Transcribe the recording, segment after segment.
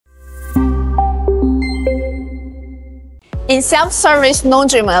In self-service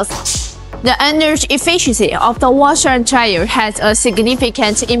laundromats, the energy efficiency of the washer and dryer has a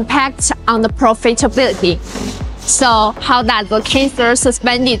significant impact on the profitability. So, how does the Kingstar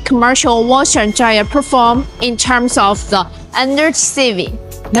suspended commercial washer and dryer perform in terms of the energy saving?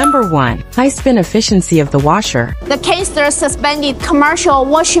 Number 1. High spin efficiency of the washer. The Kingstar suspended commercial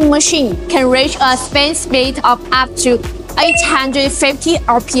washing machine can reach a spin speed of up to 850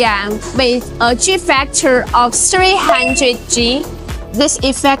 RPM with a G factor of 300 G. This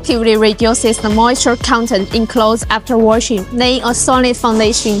effectively reduces the moisture content in clothes after washing, laying a solid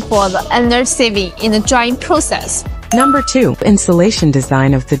foundation for the energy saving in the drying process. Number 2. Insulation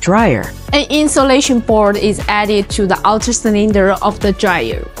design of the dryer. An insulation board is added to the outer cylinder of the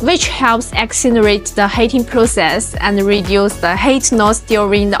dryer, which helps accelerate the heating process and reduce the heat loss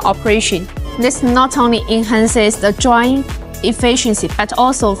during the operation. This not only enhances the drying efficiency, but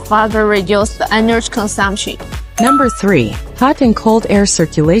also further reduces the energy consumption. Number 3. Hot and cold air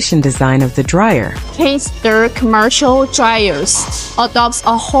circulation design of the dryer. Kingstar commercial dryers adopts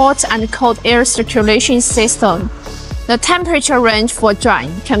a hot and cold air circulation system. The temperature range for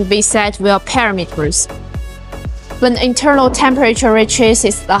drying can be set via parameters. When the internal temperature reaches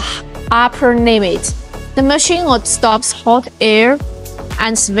the upper limit, the machine stops hot air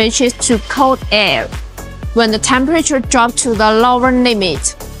and switches to cold air. When the temperature drops to the lower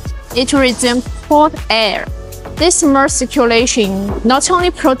limit, it resumes cold air. This smart circulation not only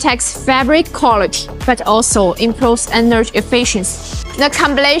protects fabric quality, but also improves energy efficiency. The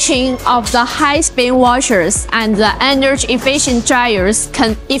combination of the high-spin washers and the energy-efficient dryers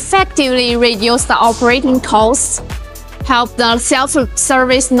can effectively reduce the operating costs, help the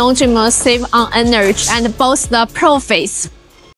self-service laundromat save on energy, and boost the profits.